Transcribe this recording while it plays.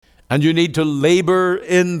And you need to labor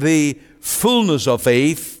in the fullness of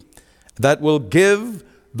faith that will give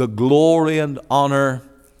the glory and honor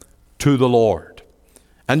to the Lord.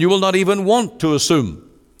 And you will not even want to assume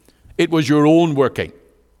it was your own working.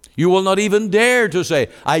 You will not even dare to say,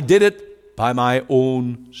 I did it by my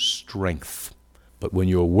own strength. But when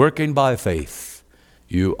you're working by faith,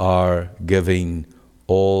 you are giving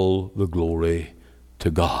all the glory to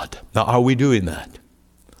God. Now, are we doing that?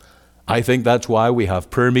 I think that's why we have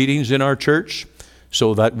prayer meetings in our church,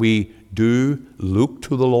 so that we do look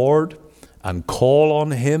to the Lord and call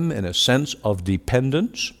on Him in a sense of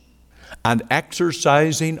dependence and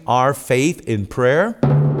exercising our faith in prayer.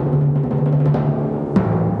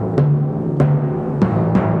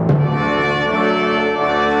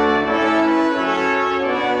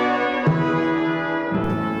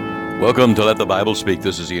 Welcome to Let the Bible Speak.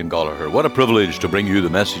 This is Ian Gallagher. What a privilege to bring you the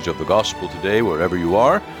message of the gospel today, wherever you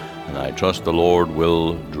are. And I trust the Lord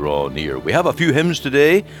will draw near. We have a few hymns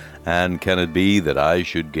today. And can it be that I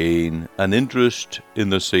should gain an interest in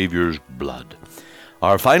the Savior's blood?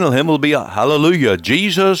 Our final hymn will be Hallelujah,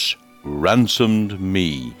 Jesus ransomed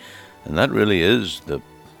me. And that really is the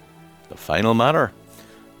final matter.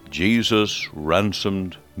 Jesus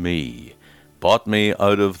ransomed me, bought me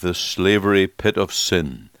out of the slavery pit of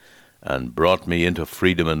sin, and brought me into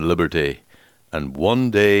freedom and liberty, and one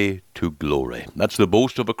day to glory. That's the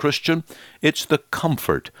boast of a Christian. It's the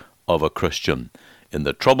comfort of a Christian. In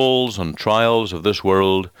the troubles and trials of this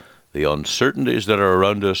world, the uncertainties that are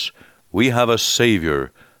around us, we have a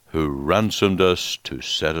Savior who ransomed us to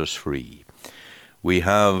set us free. We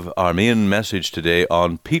have our main message today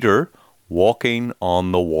on Peter walking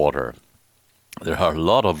on the water. There are a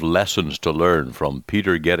lot of lessons to learn from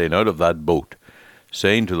Peter getting out of that boat,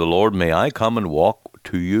 saying to the Lord, may I come and walk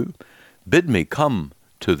to you? Bid me come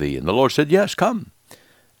to thee. And the Lord said, yes, come.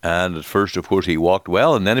 And at first, of course, he walked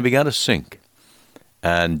well, and then he began to sink.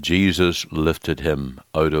 And Jesus lifted him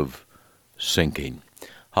out of sinking.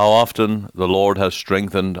 How often the Lord has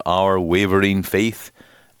strengthened our wavering faith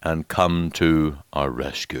and come to our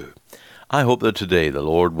rescue. I hope that today the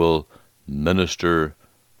Lord will minister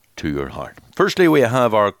to your heart. Firstly, we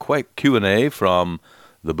have our quick Q&A from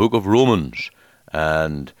the book of Romans.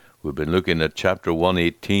 And we've been looking at chapter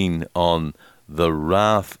 118 on the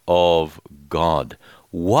wrath of God.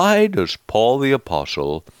 Why does Paul the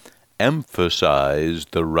Apostle emphasize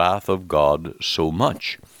the wrath of God so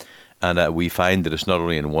much? And we find that it's not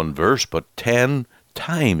only in one verse, but 10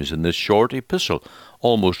 times in this short epistle.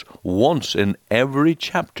 Almost once in every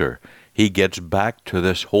chapter, he gets back to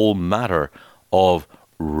this whole matter of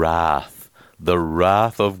wrath. The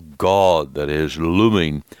wrath of God that is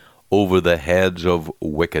looming over the heads of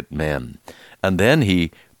wicked men. And then he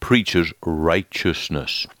preaches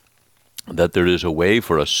righteousness, that there is a way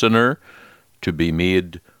for a sinner to be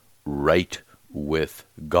made right with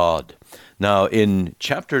God. Now, in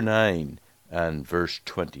chapter 9 and verse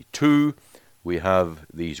 22, we have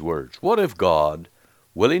these words. What if God,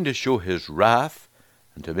 willing to show his wrath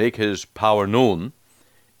and to make his power known,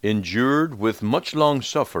 endured with much long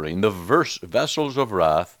suffering the vessels of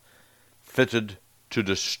wrath fitted to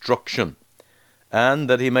destruction, and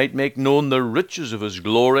that he might make known the riches of his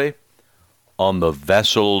glory on the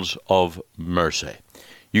vessels of mercy.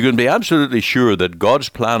 You can be absolutely sure that God's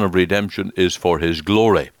plan of redemption is for his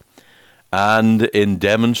glory and in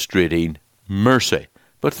demonstrating mercy.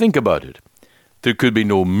 But think about it. There could be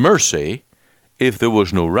no mercy if there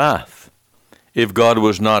was no wrath. If God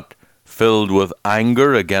was not filled with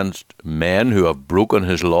anger against men who have broken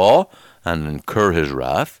his law and incur his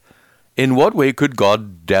wrath, in what way could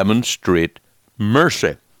God demonstrate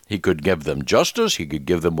mercy? He could give them justice. He could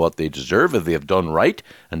give them what they deserve if they have done right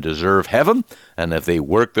and deserve heaven. And if they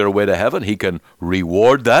work their way to heaven, he can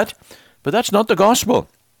reward that. But that's not the gospel.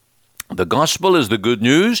 The gospel is the good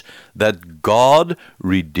news that God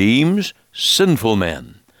redeems sinful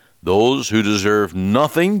men, those who deserve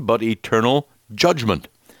nothing but eternal judgment.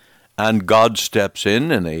 And God steps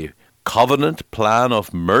in a covenant plan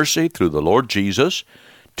of mercy through the Lord Jesus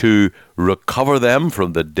to recover them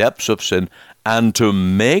from the depths of sin and to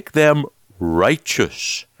make them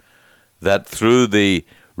righteous, that through the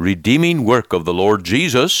redeeming work of the Lord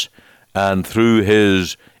Jesus and through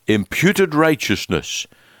his imputed righteousness,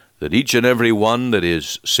 that each and every one that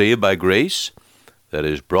is saved by grace, that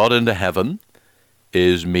is brought into heaven,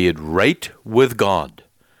 is made right with God.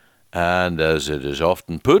 And as it is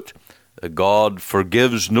often put, God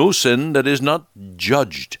forgives no sin that is not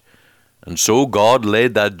judged. And so God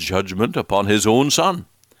laid that judgment upon his own Son.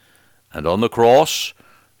 And on the cross,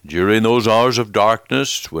 during those hours of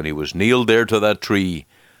darkness, when he was nailed there to that tree,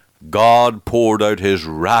 God poured out his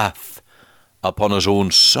wrath upon his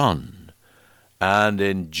own Son. And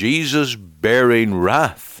in Jesus bearing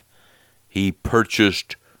wrath, he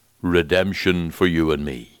purchased redemption for you and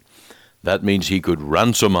me. That means he could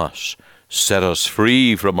ransom us, set us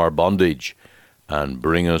free from our bondage, and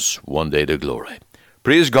bring us one day to glory.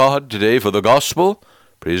 Praise God today for the gospel.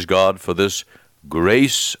 Praise God for this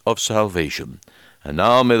grace of salvation. And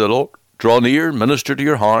now may the Lord draw near, minister to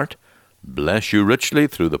your heart, bless you richly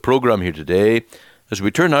through the program here today, as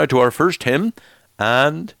we turn now to our first hymn,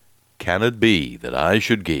 And Can It Be That I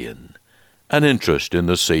Should Gain an Interest in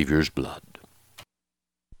the Saviour's Blood?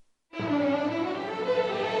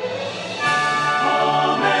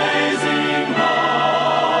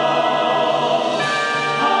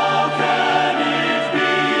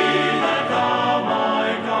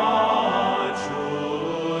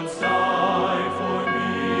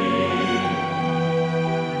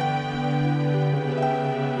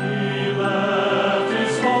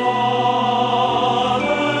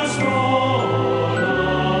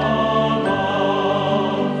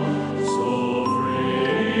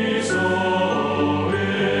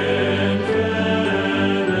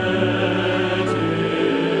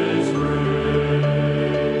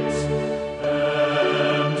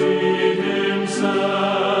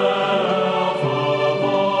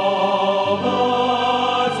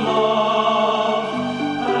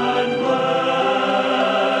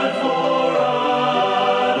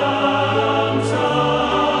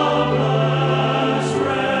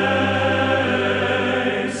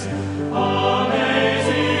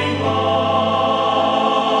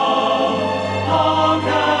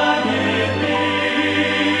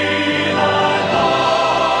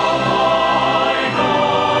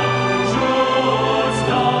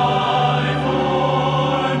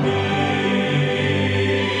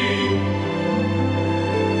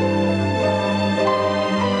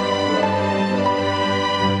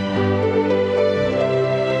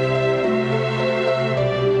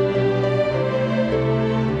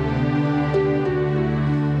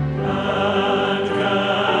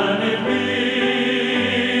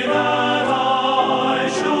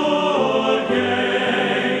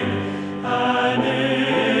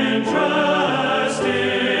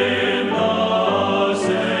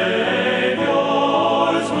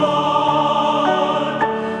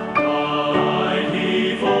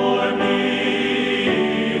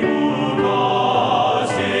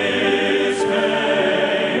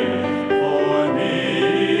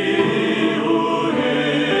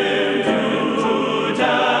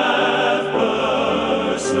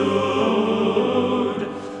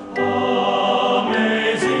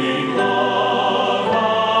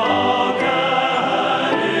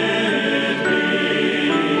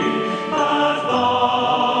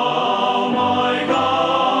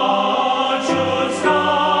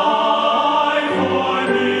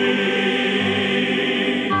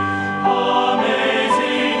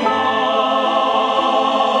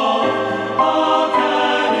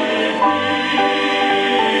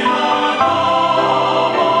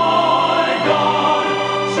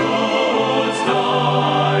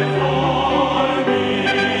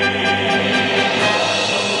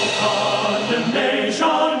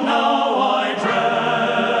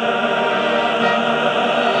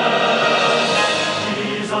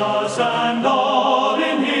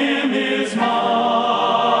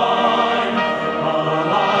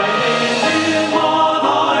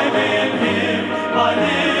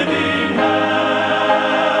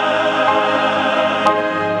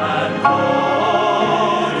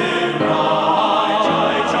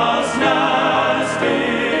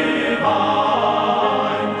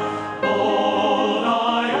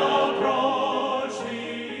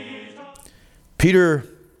 Peter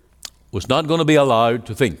was not going to be allowed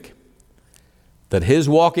to think that his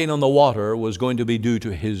walking on the water was going to be due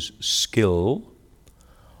to his skill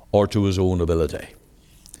or to his own ability.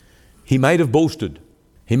 He might have boasted.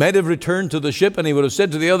 He might have returned to the ship and he would have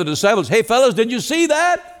said to the other disciples, "Hey fellas, did you see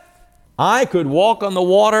that? I could walk on the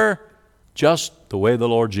water just the way the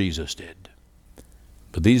Lord Jesus did."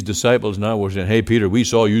 But these disciples now were saying, "Hey Peter, we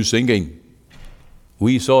saw you sinking.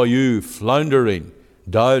 We saw you floundering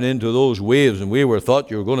down into those waves and we thought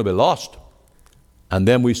you were going to be lost. And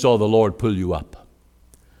then we saw the Lord pull you up."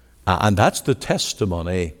 And that's the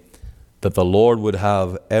testimony that the Lord would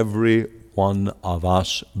have every one of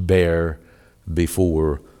us bear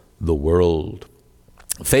before the world.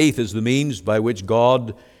 Faith is the means by which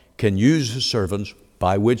God can use his servants,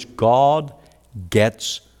 by which God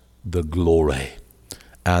gets the glory.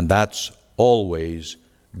 And that's always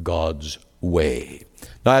God's way.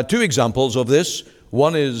 Now I have two examples of this.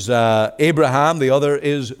 One is Abraham, the other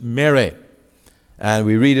is Mary. And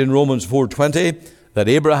we read in Romans 4:20 that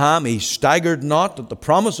Abraham, he staggered not at the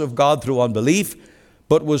promise of God through unbelief,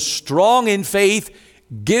 but was strong in faith,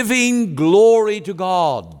 giving glory to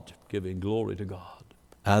God. Giving glory to God.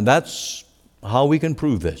 And that's how we can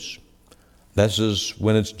prove this. This is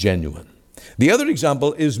when it's genuine. The other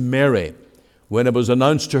example is Mary. When it was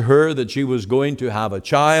announced to her that she was going to have a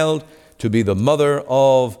child, to be the mother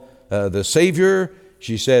of the Savior,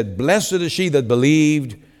 she said, "Blessed is she that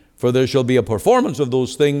believed, for there shall be a performance of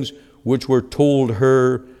those things which were told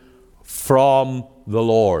her from the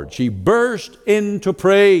Lord." She burst into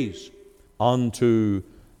praise unto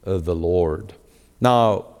the Lord.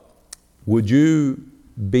 Now, would you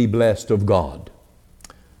be blessed of God?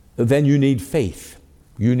 Then you need faith.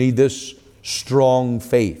 You need this strong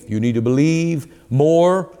faith. You need to believe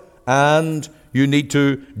more, and you need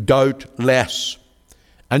to doubt less.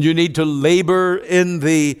 And you need to labor in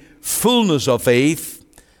the fullness of faith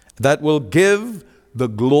that will give the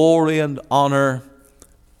glory and honor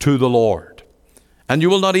to the Lord. And you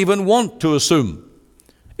will not even want to assume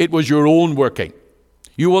it was your own working.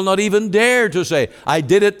 You will not even dare to say, "I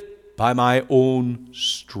did it by my own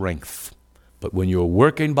strength." But when you're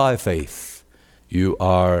working by faith, you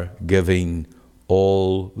are giving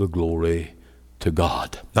all the glory to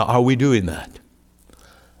God. Now, are we doing that?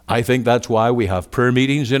 I think that's why we have prayer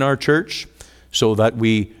meetings in our church, so that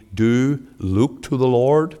we do look to the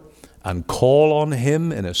Lord and call on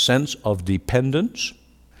Him in a sense of dependence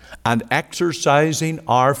and exercising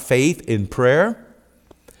our faith in prayer.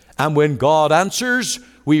 And when God answers,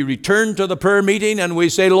 we return to the prayer meeting and we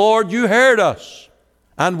say, "Lord, you heard us."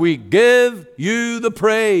 And we give you the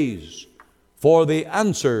praise for the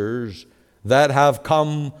answers that have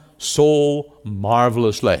come so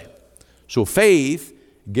marvelously. So faith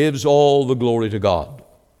gives all the glory to God.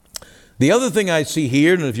 The other thing I see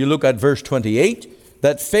here, and if you look at verse 28,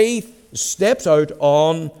 that faith steps out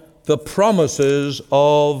on the promises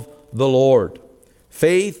of the Lord.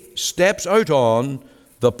 Faith steps out on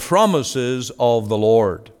the promises of the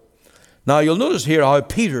Lord. Now you'll notice here how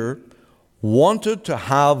Peter wanted to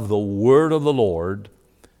have the word of the Lord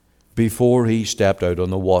before he stepped out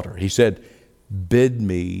on the water. He said, "Bid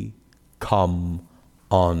me come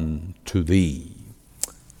unto thee."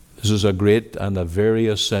 This is a great and a very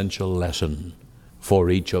essential lesson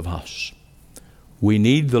for each of us. We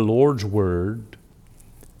need the Lord's word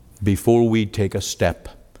before we take a step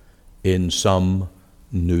in some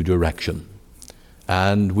new direction.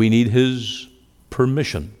 And we need His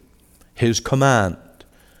permission, His command.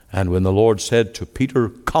 And when the Lord said to Peter,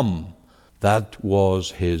 "Come," that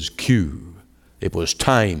was His cue. It was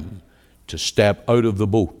time to step out of the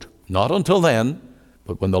boat. Not until then,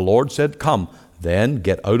 but when the Lord said, "Come," then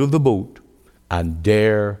get out of the boat and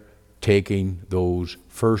dare taking those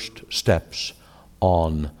first steps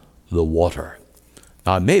on the water.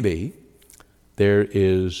 Now maybe there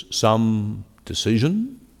is some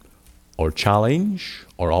decision or challenge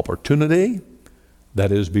or opportunity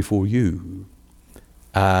that is before you,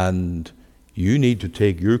 and you need to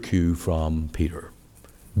take your cue from Peter.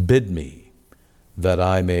 "Bid me that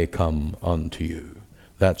I may come unto you."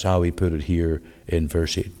 That's how he put it here in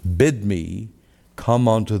verse 8. "Bid me come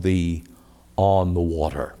unto thee on the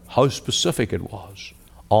water." How specific it was.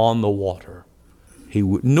 On the water.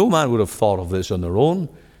 No man would have thought of this on their own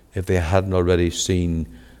if they hadn't already seen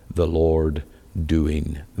the Lord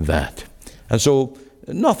doing that. And so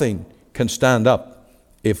nothing can stand up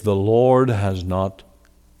if the Lord has not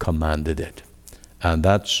commanded it. And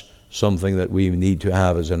that's something that we need to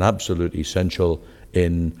have as an absolute essential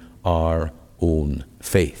in our own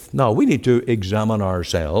faith. Now, we need to examine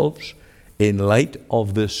ourselves in light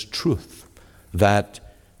of this truth that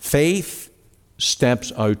faith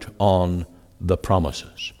steps out on the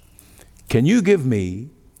promises. Can you give me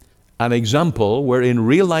an example where in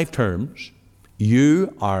real life terms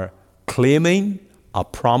you are claiming a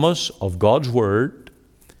promise of God's word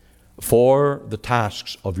for the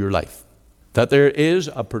tasks of your life? That there is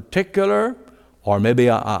a particular or maybe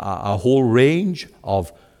a whole range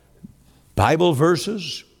of Bible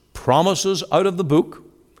verses, promises out of the book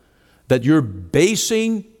that you're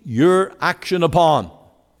basing your action upon.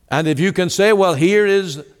 And if you can say, "Well, here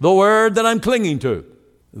is the word that I'm clinging to,"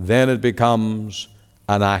 then it becomes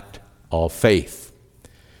an act of faith.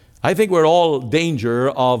 I think we're all in danger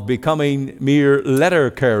of becoming mere letter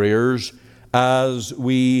carriers as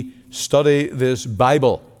we study this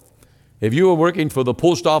Bible. If you were working for the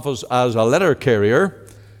post office as a letter carrier,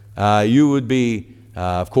 you would be,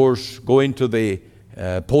 of course, going to the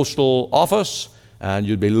postal office, and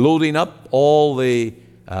you'd be loading up all the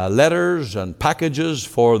letters and packages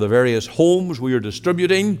for the various homes we are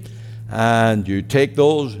distributing, and you take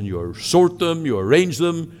those and you sort them, you arrange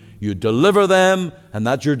them, you deliver them, and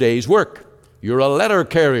that's your day's work. You're a letter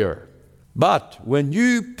carrier. But when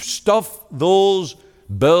you stuff those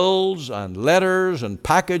bills and letters and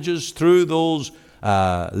packages through those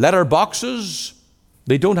letter boxes,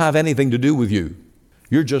 they don't have anything to do with you.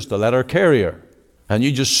 You're just a letter carrier. And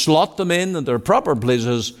you just slot them in their proper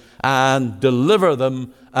places and deliver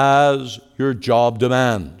them as your job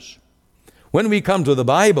demands. When we come to the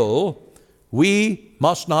Bible, we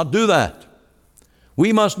must not do that.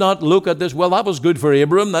 We must not look at this, well, that was good for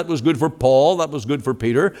Abram, that was good for Paul, that was good for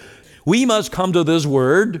Peter. We must come to this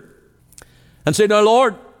word and say, now,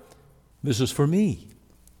 Lord, this is for me.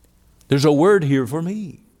 There's a word here for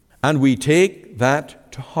me. And we take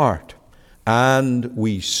that to heart and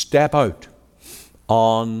we step out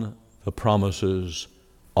on the promises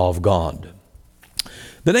of God.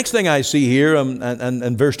 The next thing I see here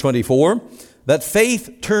in verse 24, that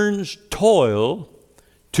faith turns toil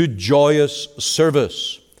to joyous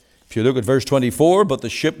service. If you look at verse 24, but the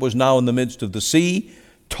ship was now in the midst of the sea,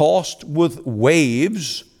 tossed with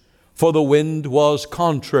waves, for the wind was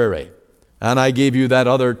contrary. And I gave you that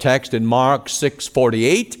other text in Mark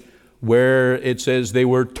 6:48, where it says they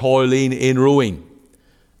were toiling in rowing.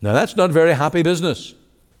 Now that's not very happy business.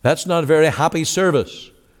 That's not very happy service,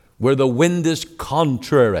 where the wind is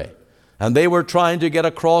contrary. And they were trying to get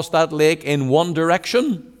across that lake in one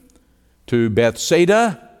direction to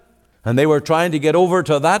Bethsaida, and they were trying to get over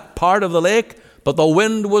to that part of the lake, but the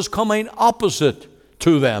wind was coming opposite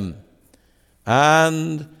to them.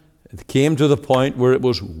 And it came to the point where it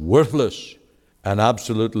was worthless and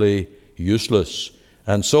absolutely useless.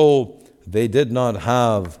 And so they did not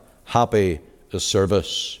have happy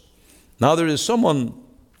service. Now there is someone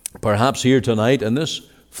perhaps here tonight, and this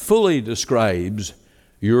fully describes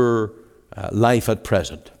your life at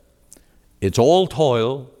present. It's all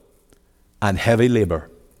toil and heavy labor.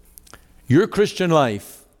 Your Christian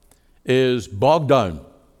life is bogged down,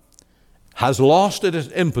 has lost its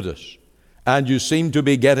impetus, and you seem to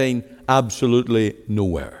be getting absolutely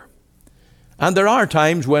nowhere. And there are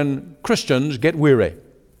times when Christians get weary.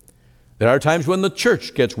 There are times when the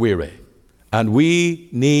church gets weary. And we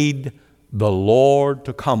need the Lord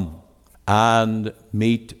to come and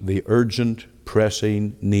meet the urgent,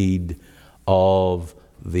 pressing need of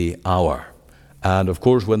the hour. And of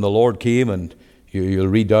course, when the Lord came, and you'll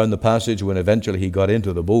read down the passage, when eventually he got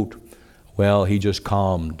into the boat, well, he just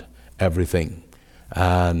calmed everything.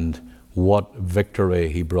 And what victory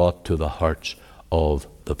he brought to the hearts of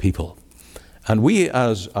the people. And we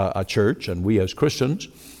as a church, and we as Christians,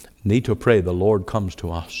 need to pray the Lord comes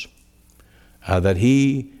to us. That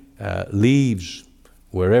he leaves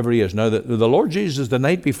wherever he is. Now, the Lord Jesus the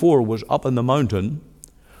night before was up in the mountain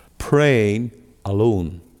praying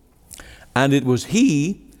alone. And it was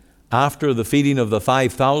he, after the feeding of the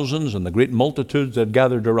 5,000s and the great multitudes that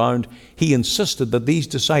gathered around, he insisted that these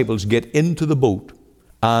disciples get into the boat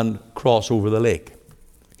and cross over the lake.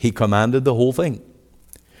 He commanded the whole thing.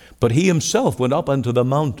 But he himself went up into the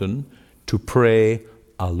mountain to pray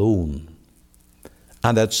alone.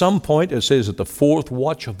 And at some point, it says at the fourth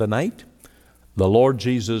watch of the night, the Lord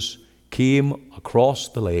Jesus came across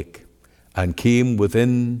the lake and came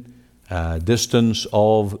within distance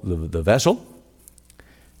of the vessel.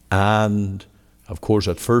 And of course,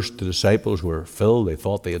 at first the disciples were filled. They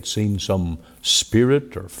thought they had seen some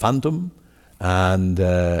spirit or phantom, and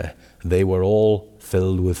they were all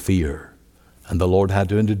filled with fear. And the Lord had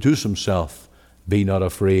to introduce himself. Be not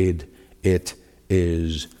afraid, it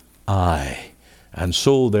is I. And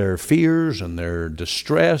so their fears and their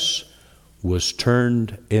distress was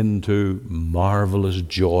turned into marvelous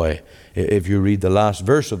joy. If you read the last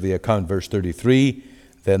verse of the account, verse 33,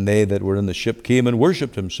 then they that were in the ship came and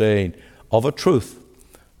worshipped him, saying, of a truth,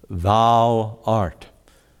 thou art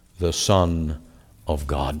the Son of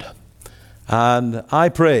God. And I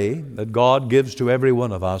pray that God gives to every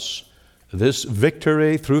one of us this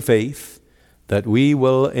victory through faith, that we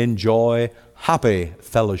will enjoy happy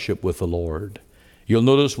fellowship with the Lord. You'll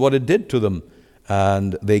notice what it did to them,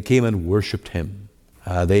 and they came and worshipped him.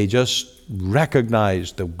 They just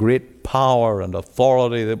recognized the great power and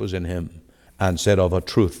authority that was in him, and said, of a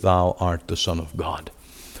truth, thou art the Son of God.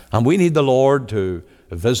 And we need the Lord to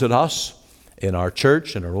visit us in our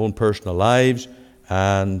church, in our own personal lives,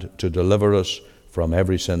 and to deliver us from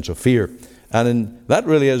every sense of fear. And that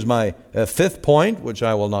really is my fifth point, which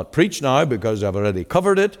I will not preach now because I've already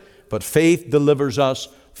covered it. But faith delivers us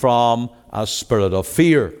from a spirit of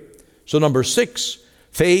fear. So number 6,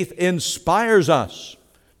 faith inspires us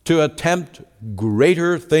to attempt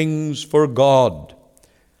greater things for God.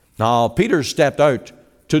 Now, Peter stepped out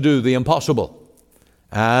to do the impossible.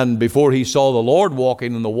 And before he saw the Lord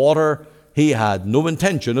walking in the water, he had no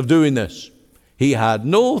intention of doing this. He had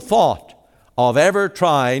no thought of ever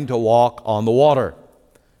trying to walk on the water.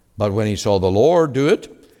 But when he saw the Lord do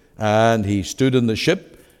it, and he stood in the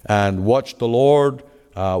ship and watched the Lord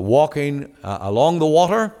walking along the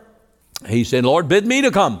water, he said, Lord, bid me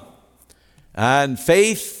to come. And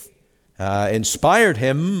faith inspired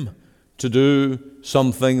him to do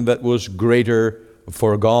something that was greater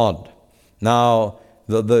for God. Now,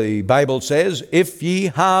 the Bible says, if ye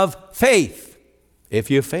have faith,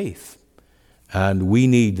 and we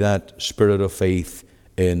need that spirit of faith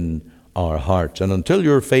in our hearts. And until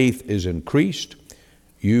your faith is increased,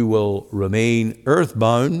 you will remain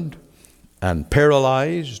earthbound and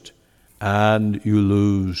paralyzed, and you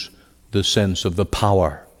lose the sense of the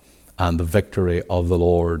power and the victory of the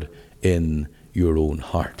Lord in your own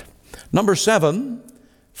heart. Number 7,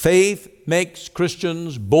 faith makes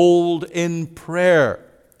Christians bold in prayer.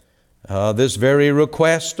 This very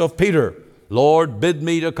request of Peter, Lord, bid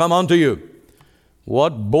me to come unto you.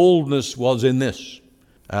 What boldness was in this?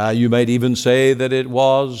 You might even say that it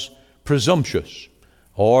was presumptuous,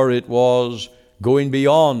 or it was going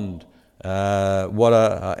beyond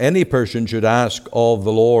what any person should ask of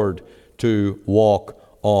the Lord to walk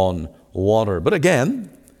on water. But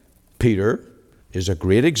again, Peter is a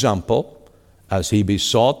great example as he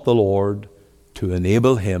besought the Lord to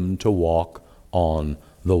enable him to walk on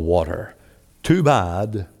the water. Too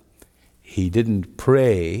bad he didn't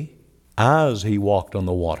pray as he walked on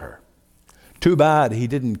the water. Too bad he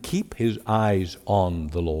didn't keep his eyes on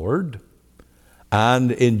the Lord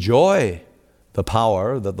and enjoy the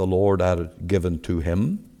power that the Lord had given to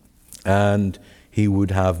him, and he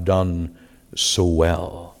would have done so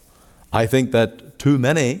well. I think that too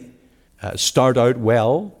many start out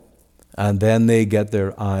well, and then they get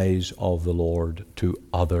their eyes of the Lord to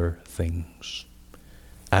other things.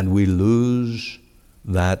 And we lose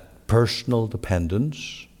that personal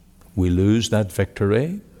dependence, we lose that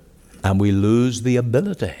victory, and we lose the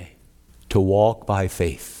ability to walk by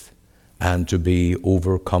faith and to be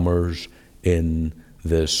overcomers in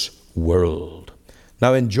this world.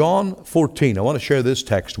 Now in John 14, I want to share this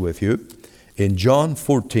text with you. In John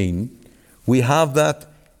 14, we have that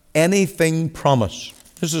anything promise.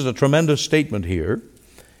 This is a tremendous statement here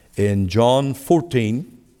in John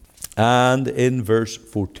 14 and in verse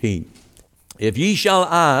 14. If ye shall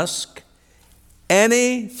ask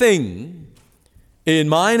anything in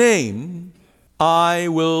my name, I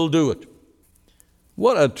will do it.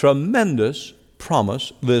 What a tremendous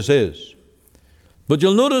promise this is. But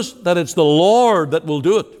you'll notice that it's the Lord that will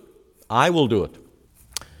do it. I will do it.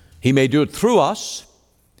 He may do it through us.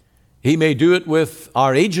 He may do it with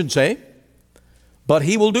our agency, but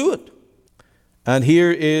He will do it. And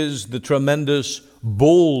here is the tremendous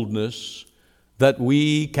boldness that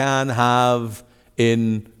we can have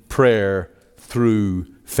in prayer through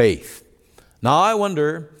faith. Now, I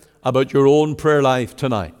wonder about your own prayer life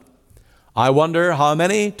tonight. I wonder how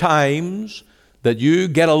many times that you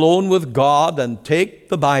get alone with God and take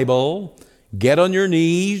the Bible, get on your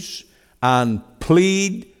knees, and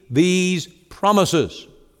plead these promises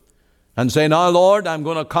and say, now, Lord, I'm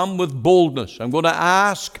going to come with boldness. I'm going to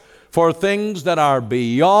ask for things that are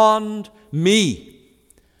beyond me.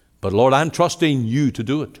 But, Lord, I'm trusting you to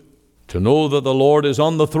do it, to know that the Lord is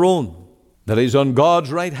on the throne, that He's on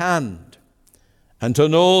God's right hand, and to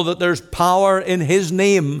know that there's power in His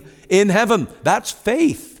name in heaven. That's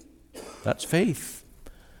faith. That's faith.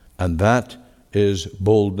 And that is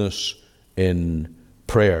boldness in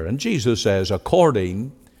prayer. And Jesus says,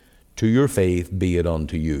 according to your faith be it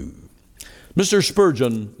unto you. Mr.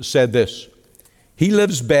 Spurgeon said this: he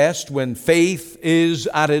lives best when faith is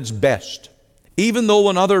at its best, even though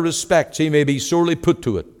in other respects he may be sorely put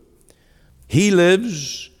to it. He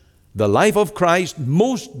lives the life of Christ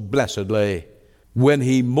most blessedly when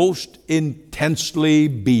he most intensely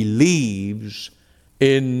believes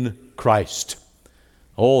in Christ.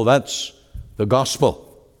 Oh, that's the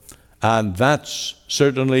gospel. And that's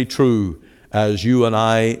certainly true, as you and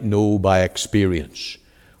I know by experience.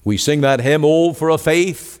 We sing that hymn, "Oh, for a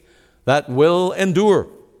faith that will endure,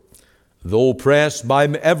 though pressed by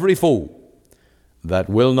every foe, that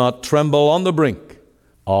will not tremble on the brink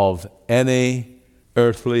of any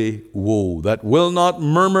earthly woe, that will not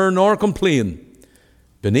murmur nor complain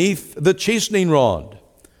beneath the chastening rod,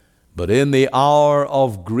 but in the hour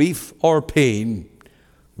of grief or pain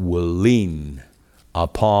will lean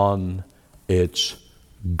upon its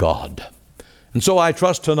God." And so I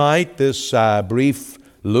trust tonight this brief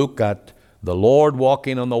look at the Lord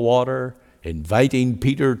walking on the water, inviting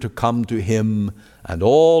Peter to come to Him, and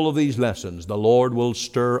all of these lessons, the Lord will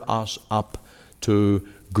stir us up to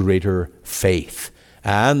greater faith.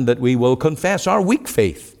 and that we will confess our weak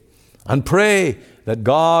faith and pray that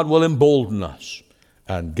God will embolden us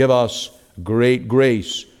and give us great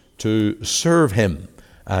grace to serve Him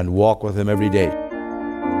and walk with Him every day.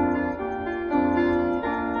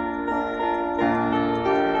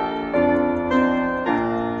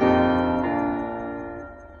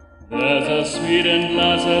 There's a sweet and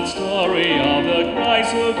blessed story of the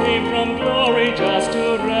Christ who came from glory just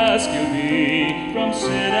to rescue me from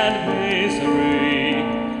sin and misery.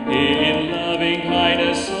 He in loving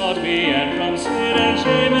kindness sought me, and from sin and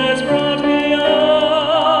shame has brought me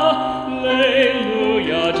up.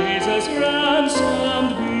 Hallelujah, Jesus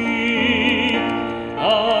ransomed me.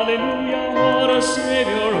 Hallelujah, what a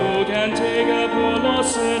Savior who can take a poor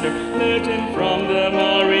lost sinner, lift him from the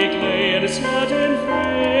miry clay and set him free.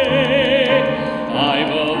 I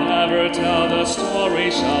will ever tell the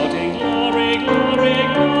story, shouting glory, glory,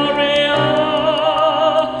 glory.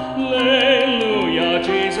 Hallelujah,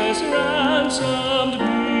 Jesus ransomed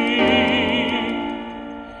me.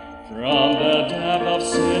 From the depth of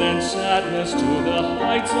sin and sadness to the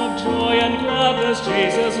heights of joy and gladness,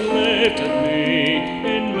 Jesus lifted me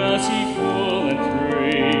in mercy full and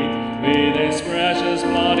free. With His precious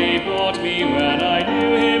blood He bought me, when I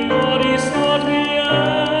knew Him not He sought me,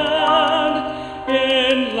 and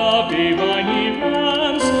in love divine He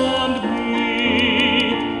ransomed me.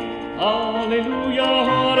 Hallelujah,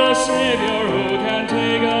 what a Savior who can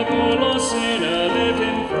take a poor lost sinner, lift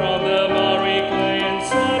him from the miry clay and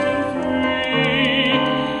set him free.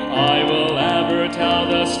 I will ever tell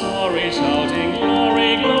the story, shouting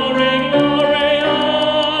glory, glory, glory.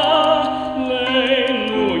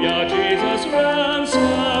 Hallelujah, Jesus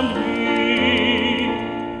ransomed me.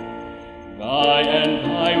 By and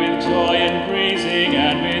by, with joy and praising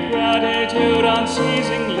and with gratitude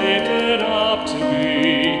unceasing, lifted up to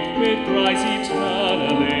be with Christ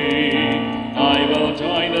eternally. I will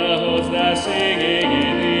join the host there singing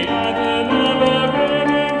in the anthem ever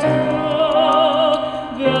ringing to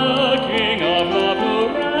the King of love who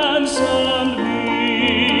ransomed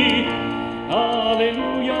me.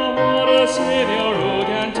 Hallelujah, what a Savior who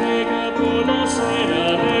can take a poor lost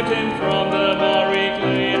sinner, lift him from the miry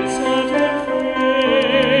clay and set him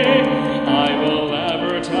free. I will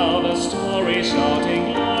ever tell the story,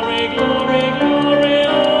 shouting glory, glory, glory.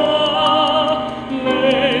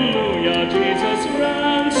 Hallelujah, Jesus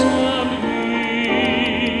ransomed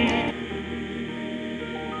me.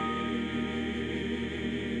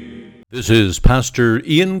 This is Pastor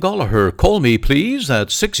Ian Goligher. Call me, please, at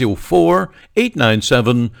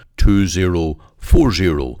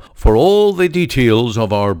 604-897-2040. For all the details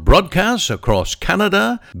of our broadcasts across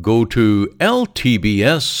Canada, go to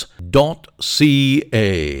ltbs.ca.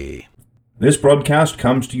 This broadcast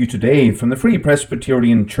comes to you today from the Free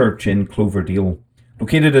Presbyterian Church in Cloverdale,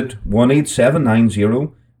 located at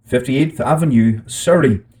 18790 58th Avenue,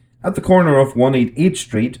 Surrey, at the corner of 188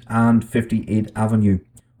 Street and 58th Avenue.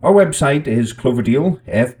 Our website is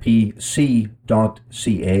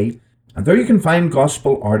cloverdalefpc.ca, and there you can find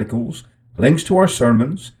gospel articles, links to our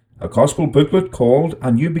sermons, a gospel booklet called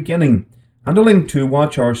A New Beginning, and a link to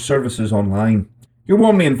watch our services online. You're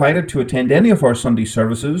warmly invited to attend any of our Sunday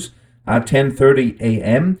services at 10:30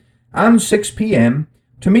 a.m. and 6 p.m.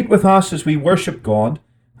 to meet with us as we worship God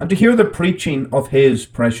and to hear the preaching of His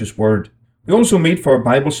precious Word. We also meet for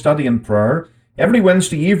Bible study and prayer every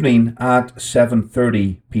Wednesday evening at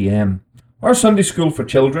 7:30 p.m. Our Sunday School for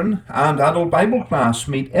Children and Adult Bible class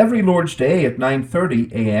meet every Lord's Day at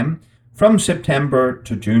 9:30 a.m. from September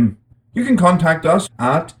to June. You can contact us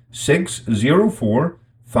at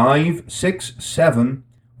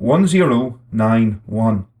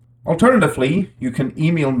 604-567-1091. Alternatively, you can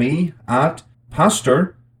email me at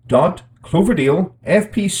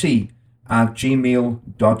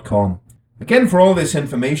pastor.cloverdalefpc@gmail.com. Again, for all this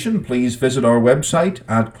information, please visit our website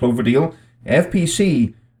at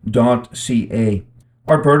cloverdalefpc.ca.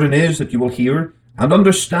 Our burden is that you will hear and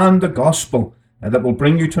understand the gospel that will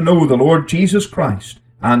bring you to know the Lord Jesus Christ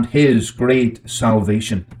and His great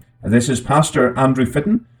salvation. This is Pastor Andrew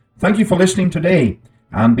Fitton. Thank you for listening today,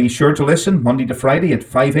 and be sure to listen Monday to Friday at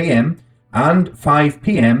 5 a.m. and 5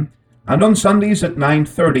 p.m. and on Sundays at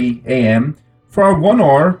 9:30 a.m. for our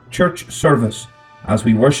 1-hour church service as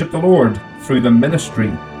we worship the Lord through the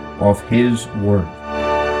ministry of His Word.